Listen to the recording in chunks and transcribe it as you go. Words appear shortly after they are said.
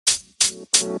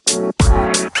What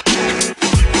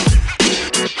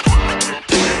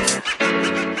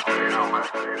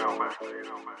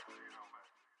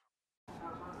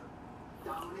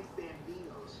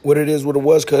it is, what it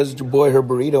was, cuz it's your boy, Her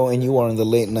Burrito, and you are in the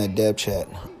late night dab chat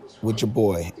with your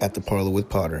boy at the Parlor with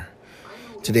Potter.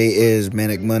 Today is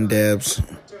Manic Mondabs,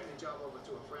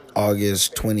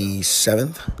 August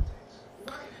 27th,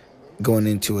 going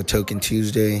into a Token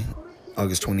Tuesday,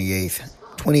 August 28th,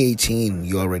 2018,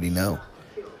 you already know.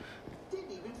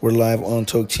 We're live on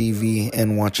Toke TV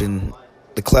and watching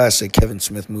the classic Kevin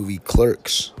Smith movie,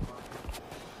 Clerks.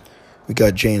 We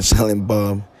got Jay and Silent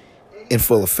Bob in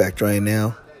full effect right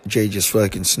now. Jay just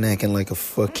fucking snacking like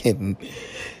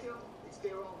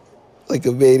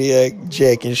a maniac,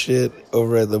 jacking shit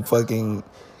over at the fucking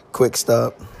Quick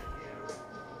Stop.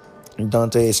 And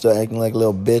Dante is still acting like a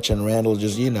little bitch, and Randall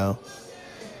just,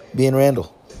 being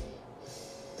Randall.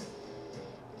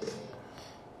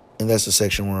 And that's the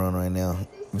section we're on right now.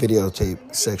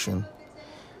 Videotape section.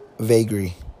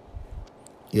 Vagary.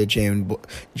 Yeah, Jay and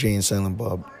Silent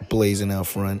Bob blazing out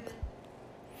front.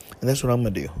 And that's what I'm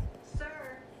going to do. Sir,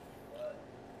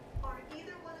 are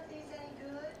either one of these any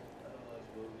good?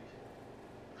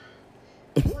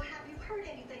 Well, have you heard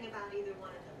anything about either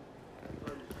one of them?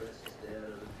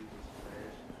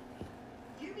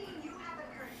 You mean you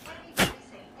haven't heard anybody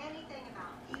say anything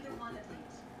about either one of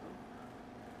these?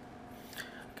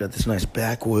 Got this nice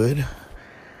backwood.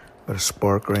 Got a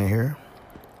spark right here.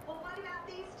 Well, what about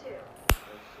these two?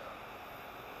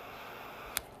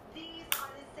 These are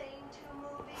the same two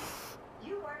movies.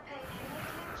 You weren't paying any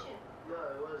attention. No,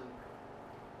 it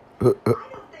wasn't. I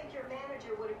don't think your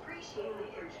manager would appreciate I it.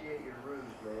 appreciate your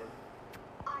ruse, man.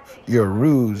 I think Your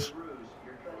ruse. Your ruse.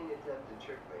 Your cunning attempt to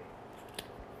trick me.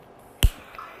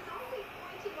 I was only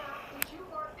pointing out that you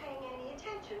weren't paying any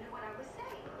attention to what I was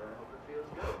saying. I hope it feels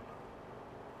good.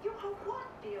 You hope what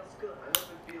feels good? I hope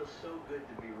it feels so good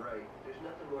to be right. There's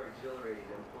nothing more exhilarating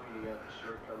than pointing out the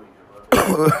shortcomings of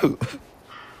others.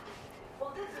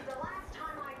 Well, this is the last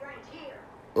time I rent here.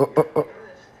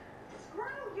 Honest.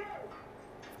 Screw you!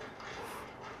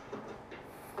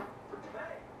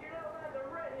 Hey, you're not allowed to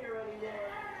rent here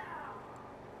anymore.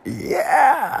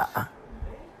 Yeah.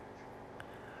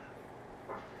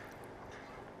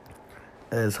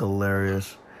 That is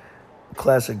hilarious.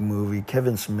 Classic movie.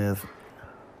 Kevin Smith,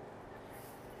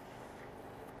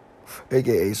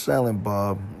 a.k.a. Silent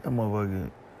Bob. That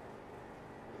motherfucker,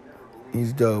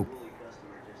 he's dope. Holy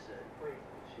customer just said, wait, is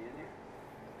she in here?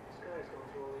 This guy's going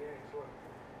through all the eggs.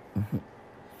 What?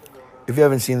 If you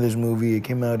haven't seen this movie, it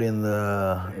came out in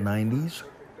the 90s.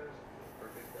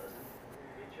 Perfect dozen.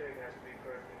 Each egg has to be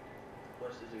perfect.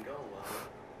 Plus doesn't go well.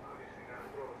 Obviously gotta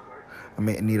throw the cart. I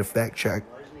may need a fact check,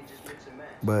 Why doesn't he just mix and match?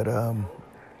 but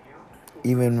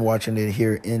even watching it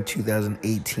here in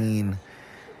 2018,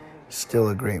 still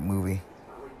a great movie.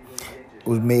 It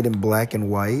was made in black and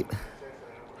white,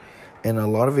 and a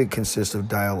lot of it consists of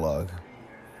dialogue.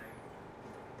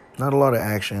 Not a lot of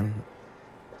action,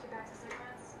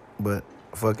 but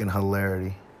fucking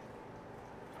hilarity.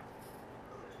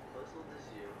 Puzzled as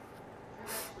you.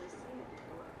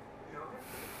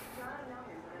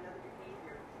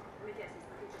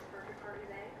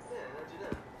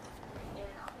 Yeah,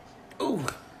 how'd you know? Ooh.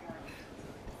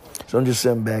 So I'm just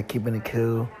sitting back, keeping it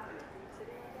cool.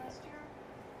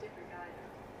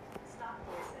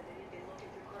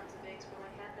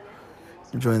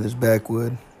 Enjoying this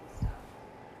backwood.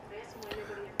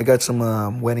 I got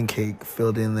some wedding cake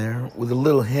filled in there with a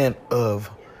little hint of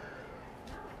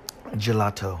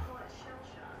gelato.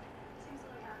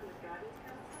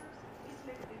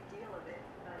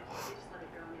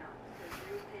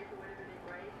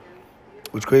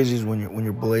 What's crazy is when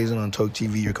you're blazing on Toke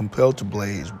TV, you're compelled to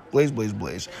blaze. But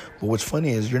what's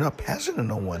funny is you're not passing to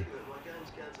no one.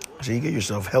 So you get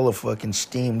yourself hella fucking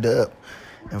steamed up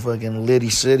and fucking litty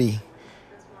city.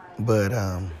 But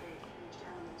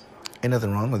ain't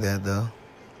nothing wrong with that though.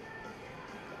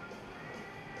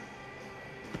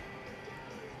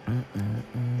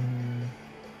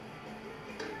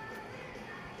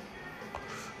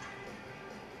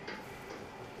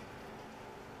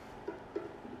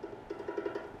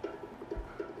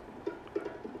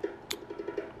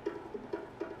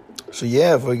 So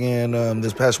yeah, fucking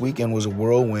this past weekend was a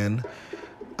whirlwind.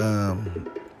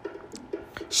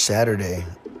 Saturday,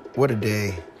 what a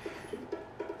day.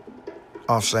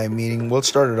 Offsite meeting. Well, it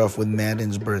started off with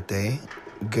Madden's birthday.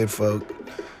 Good folk.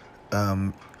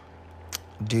 Doob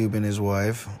and his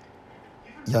wife.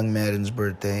 Young Madden's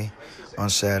birthday on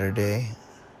Saturday.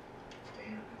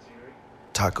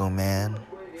 Taco Man.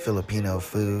 Filipino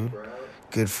food.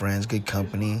 Good friends, good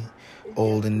company.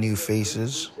 Old and new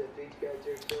faces.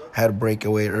 had to break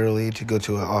away early to go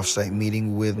to an off-site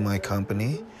meeting with my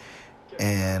company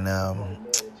and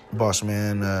boss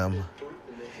man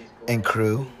and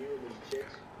crew.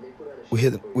 We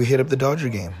hit up the Dodger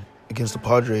game against the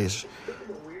Padres.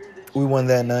 We won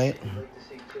that night.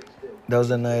 That was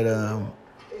the night of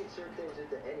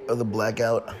the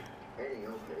blackout.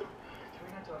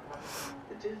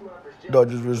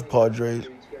 Dodgers vs. Padres.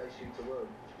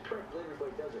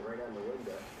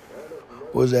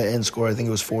 What was that end score? I think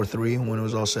it was 4-3 when it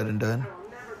was all said and done.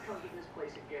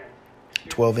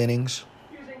 12 innings.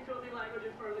 Using filthy language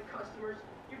in front of the customers.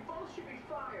 You both should be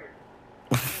fired.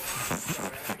 I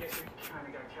guess we kind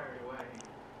of got carried away.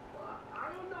 I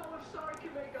don't know if sorry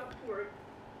can make up for it.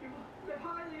 You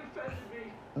highly offended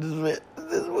me.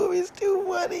 This movie's too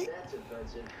funny. That's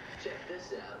offensive. Check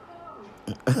this out.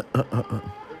 I think you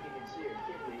can see your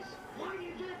kidneys. Why do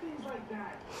you do things like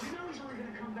that? You know he's only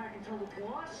going to come back and tell the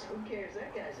boss. Who cares?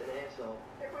 That guy's an asshole.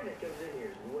 Everybody that comes in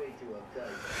here is way too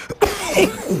uptight.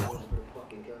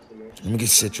 Let me get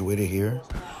situated here.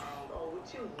 Oh,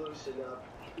 would you loosen up?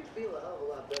 You feel a hell of a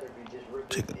lot better if you just rip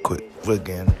Take a quick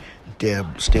fucking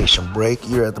dab station break.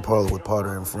 You're at the parlor with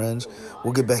Potter and friends.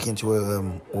 We'll get back into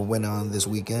what went on this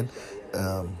weekend.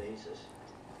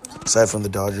 Aside from the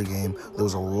Dodger game, there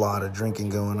was a lot of drinking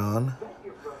going on,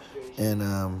 and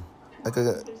I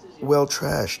got well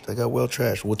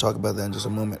trashed. We'll talk about that in just a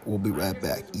moment. We'll be right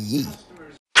back. Yee.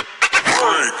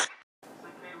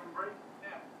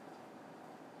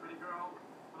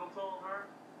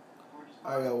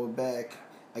 Alright, we're back.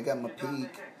 I got my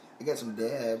peak. I got some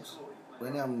dabs.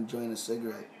 Right now I'm enjoying a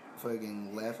cigarette.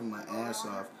 Fucking laughing my ass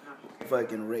off.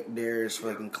 Fucking Rick Darius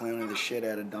fucking clowning the shit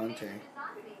out of Dante.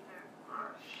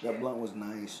 That blunt was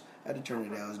nice. I had to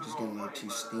turn it out. It's just getting a little too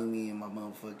steamy in my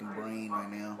motherfucking brain right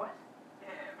now.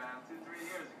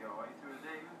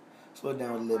 Slow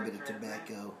down with a little bit of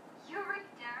tobacco. You're Rick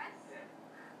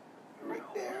Darris? Rick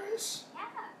Darius? Yeah.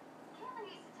 Caitlin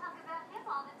used to talk about him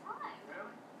all the time.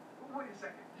 Really? Well, wait a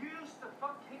second. You used to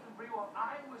fuck Caitlin Bree while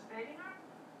I was dating her?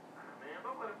 Man,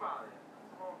 don't let it bother you.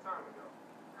 It was a long time ago.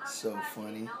 I'm So surprised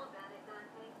funny. You didn't know about it,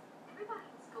 Dante. Everybody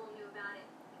in school knew about it,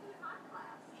 even my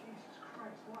class. Jesus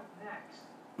Christ, what next?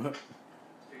 Here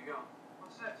you go.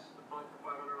 What's this? The fine for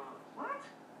 $500. What?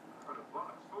 $100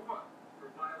 for what?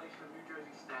 For violation of New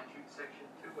Jersey statute section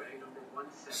 2A number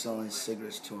 170. Selling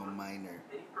cigarettes to a minor.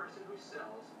 Any person who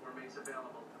sells or makes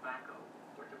available tobacco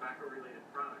or tobacco-related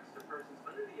products to persons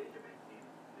under the age of 18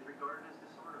 is regarded as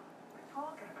disorderly. What are you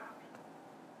talking about?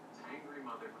 It's an angry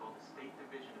mother called the State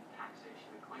Division of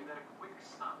Taxation who claimed that a quick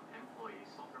stop employee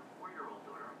sold her 4-year-old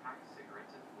daughter a pack of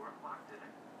cigarettes at 4 o'clock today.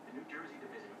 The New Jersey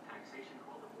Division of Taxation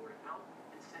called the Board of Health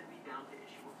and sent me down to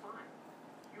issue a fine.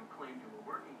 You claimed you were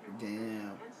working here.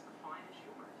 Damn. Hence the fine is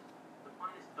yours. The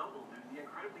fine is doubled due to the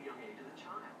incredibly young age of the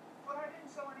child. But I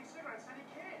didn't sell any cigarettes to any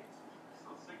kids.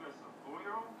 Sell cigarettes to a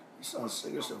 4-year-old? You selling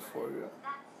cigarettes to a 4-year-old?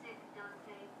 That's sick,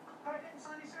 Dante. But I didn't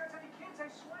sell any cigarettes to any kids,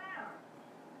 I swear.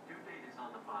 The due date is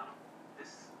on the bottom.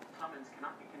 This summons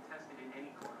cannot be contested in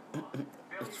any court of law.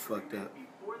 That's fucked up.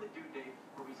 Before the due date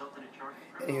will result in a charge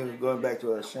of Anyway, going back to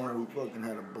what I was saying, we fucking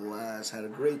had a blast, had a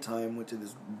great time. Went to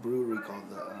this brewery called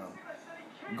the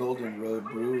Golden Road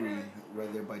Brewery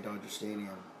right there by Dodger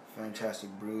Stadium. Fantastic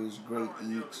brews, great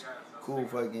eats, cool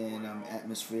fucking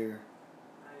atmosphere.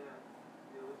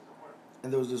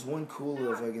 And there was this one cool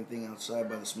little fucking thing outside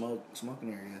by the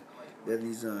smoking area. They had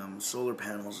these solar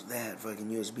panels that had fucking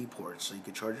USB ports so you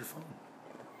could charge your phone.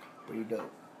 Pretty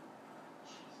dope.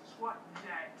 Jesus, what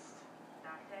next?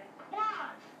 Dante?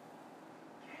 What?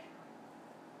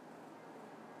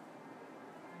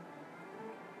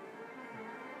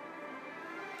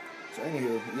 So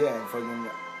anywho, yeah, fucking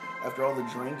after all the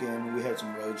drinking, we had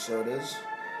some road sodas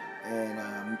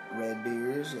and red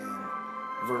beers and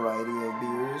a variety of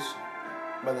beers.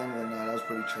 By the end of the night, I was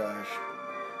pretty trash.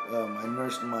 I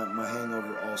nursed my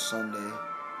hangover all Sunday.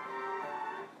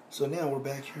 So now we're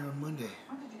back here on Monday.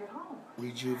 When did you get home?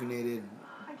 Rejuvenated,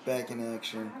 back in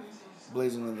action,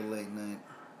 blazing in the late night.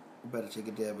 We're about to take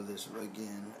a dab of this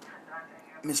again.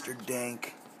 Mr.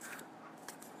 Dank.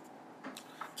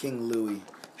 King Louis.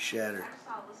 Shatter.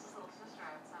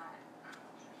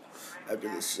 After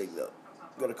this cig though,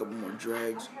 got a couple more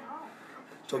drags.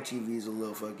 Talk TV is a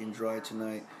little fucking dry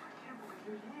tonight,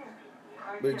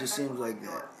 but it just seems like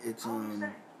that. It's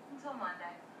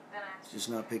just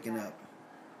not picking up,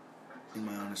 in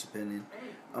my honest opinion.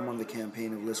 I'm on the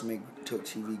campaign of let's make Talk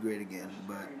TV great again,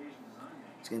 but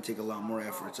it's gonna take a lot more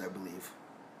efforts, I believe.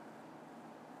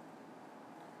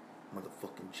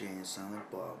 Motherfucking Jay and Silent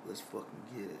Bob, let's fucking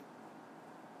get it.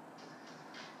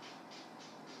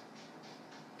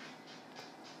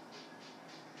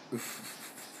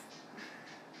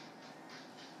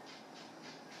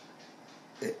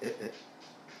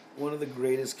 One of the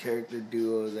greatest character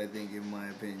duos, I think, in my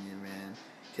opinion, man.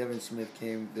 Kevin Smith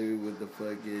came through with the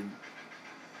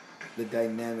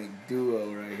dynamic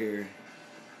duo right here.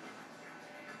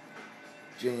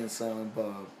 Jay and Silent Bob.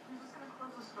 I'm just gonna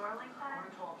close the store like I that.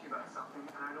 want to talk to you about something,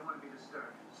 and I don't want to be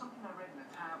disturbed. Something I read in the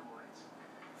tabloids.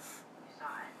 You saw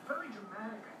it. Very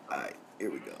dramatic. Alright,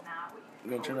 here we go. Not what you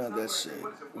We're gonna turn out that shit.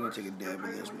 We're gonna take a dab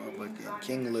of this motherfucking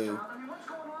King Lou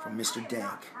from Mr.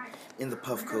 Dank in the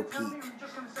Puffco Peak.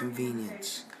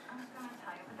 Convenience. I was gonna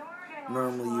tell you, but don't worry, getting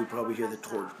Normally you probably hear the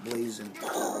torch blazing.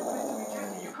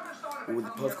 But with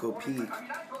the Puffco Peak,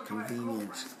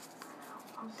 convenience.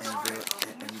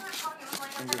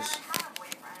 And just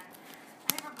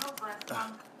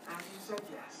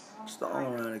it's the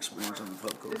all-around experience on the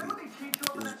Puffco Peak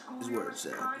is where it's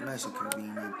at. Nice and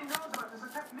convenient. Hey,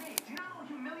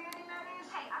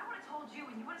 I would have told you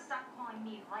and you would have stopped calling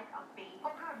me like a baby.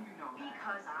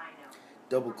 Because I know.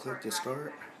 Double click to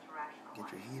start.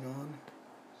 Get your heat on.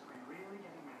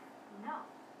 No.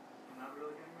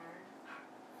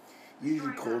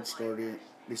 Usually cold start it.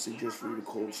 They suggest for you to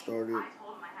cold start it. I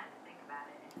told him I had to think about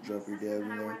it. Drop your dab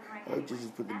in there. I like to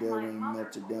just put the dab in and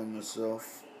melt it down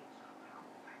myself.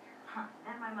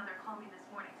 Then my mother called me this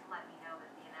morning to let me know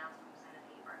that the announcement was in the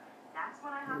paper. That's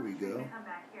when I Here we hopped go. to come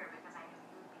back here because I knew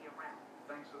you'd be a wreck.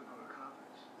 Thanks for the vote of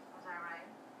confidence. Was I right?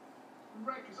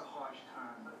 Wreck is a harsh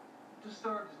term, but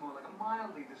disturbed is more like a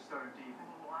mildly disturbed even.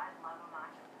 Oh, I'd love him. I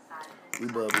just decided this We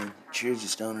bubbling. Cheers, you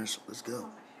stoners. Let's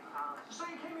go. So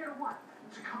you came here to what?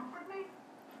 To comfort me?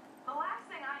 The last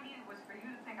thing I needed was for you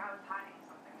to think I was hiding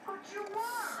something. But you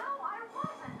were! No, I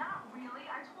wasn't. Not really.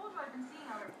 I told you I've been seeing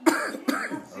other people.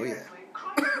 Oh, yeah. Seriously,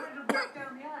 Christ ready to walk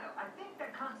down the aisle. I think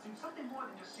that constitutes something more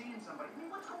than just seeing somebody. I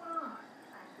mean, what's going on?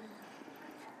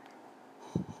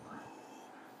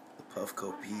 The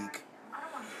Puffco Peak. I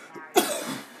don't want to get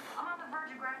married. I'm on the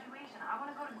verge of graduation. I want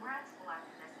to go to grad school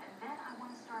after this, and then I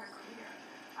want to start a career.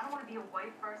 I don't want to be a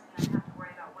wife first and then have to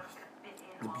worry about what's going to fit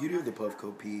in. The beauty of the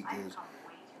Puffco Peak I've is come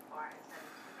way too far instead of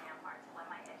too damn hard to let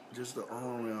my education just the go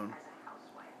all-around as a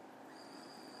housewife.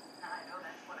 And I know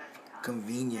that's what I've become.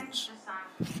 convenience Just signed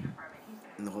with the department. He's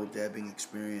gonna in the whole be dabbing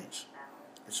experience.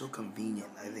 that It's so convenient.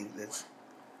 I think that's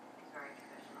He's very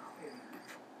traditional.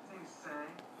 Things say.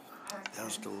 that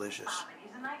was delicious. But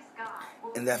he's a nice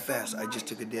guy. And that fast, I just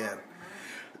took a dab.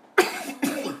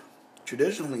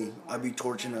 Traditionally, I'd be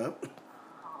torching up,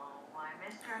 Oh, why,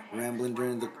 Mr. rambling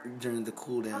during the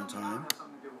cool down time,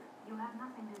 You have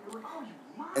nothing to do with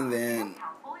it. and then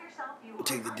How full of yourself you are.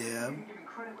 take the dab. You're giving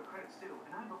credit where credit's due,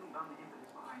 and I believe I'm the impetus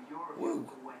behind your Whoa,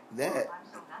 way. that I'm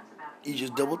so nuts about it. you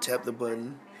just double tap the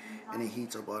button, and it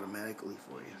heats up automatically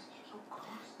for you.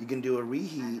 You can do a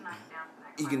reheat.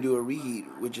 You can do a reheat,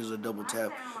 which is a double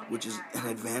tap, which is an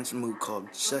advanced mode called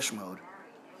Sesh Mode,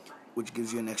 which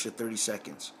gives you an extra 30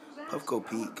 seconds. Puffco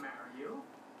Peak,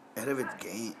 ahead of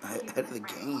the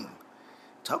game,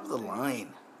 top of the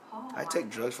line. High tech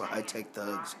drugs for high tech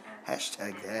thugs.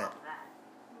 Hashtag that.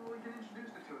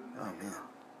 Oh man.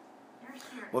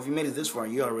 Well, if you made it this far,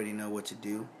 you already know what to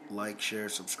do. Like, share,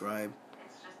 subscribe,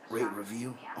 rate,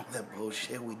 review, all that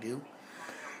bullshit we do.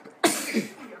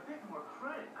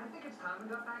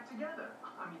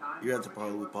 You're at the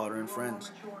parlor with Potter and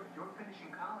Friends. You're finishing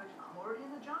college. I'm already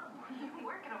in the job. You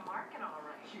work in a market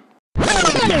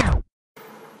already.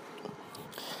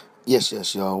 Yes,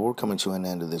 y'all. We're coming to an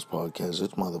end of this podcast.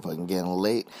 It's motherfucking getting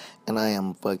late, and I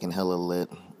am fucking hella lit.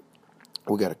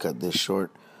 We gotta cut this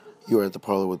short. You're at the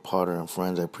parlor with Potter and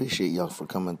Friends. I appreciate y'all for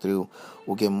coming through.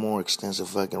 We'll get more extensive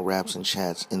fucking raps and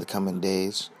chats in the coming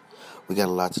days. We got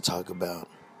a lot to talk about.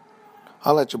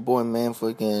 Holla at your boy, man.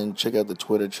 Fucking check out the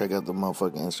Twitter, check out the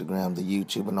motherfucking Instagram, the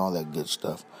YouTube, and all that good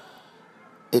stuff.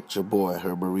 It's your boy,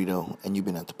 Her Burrito, and you've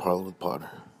been at the parlor with Potter.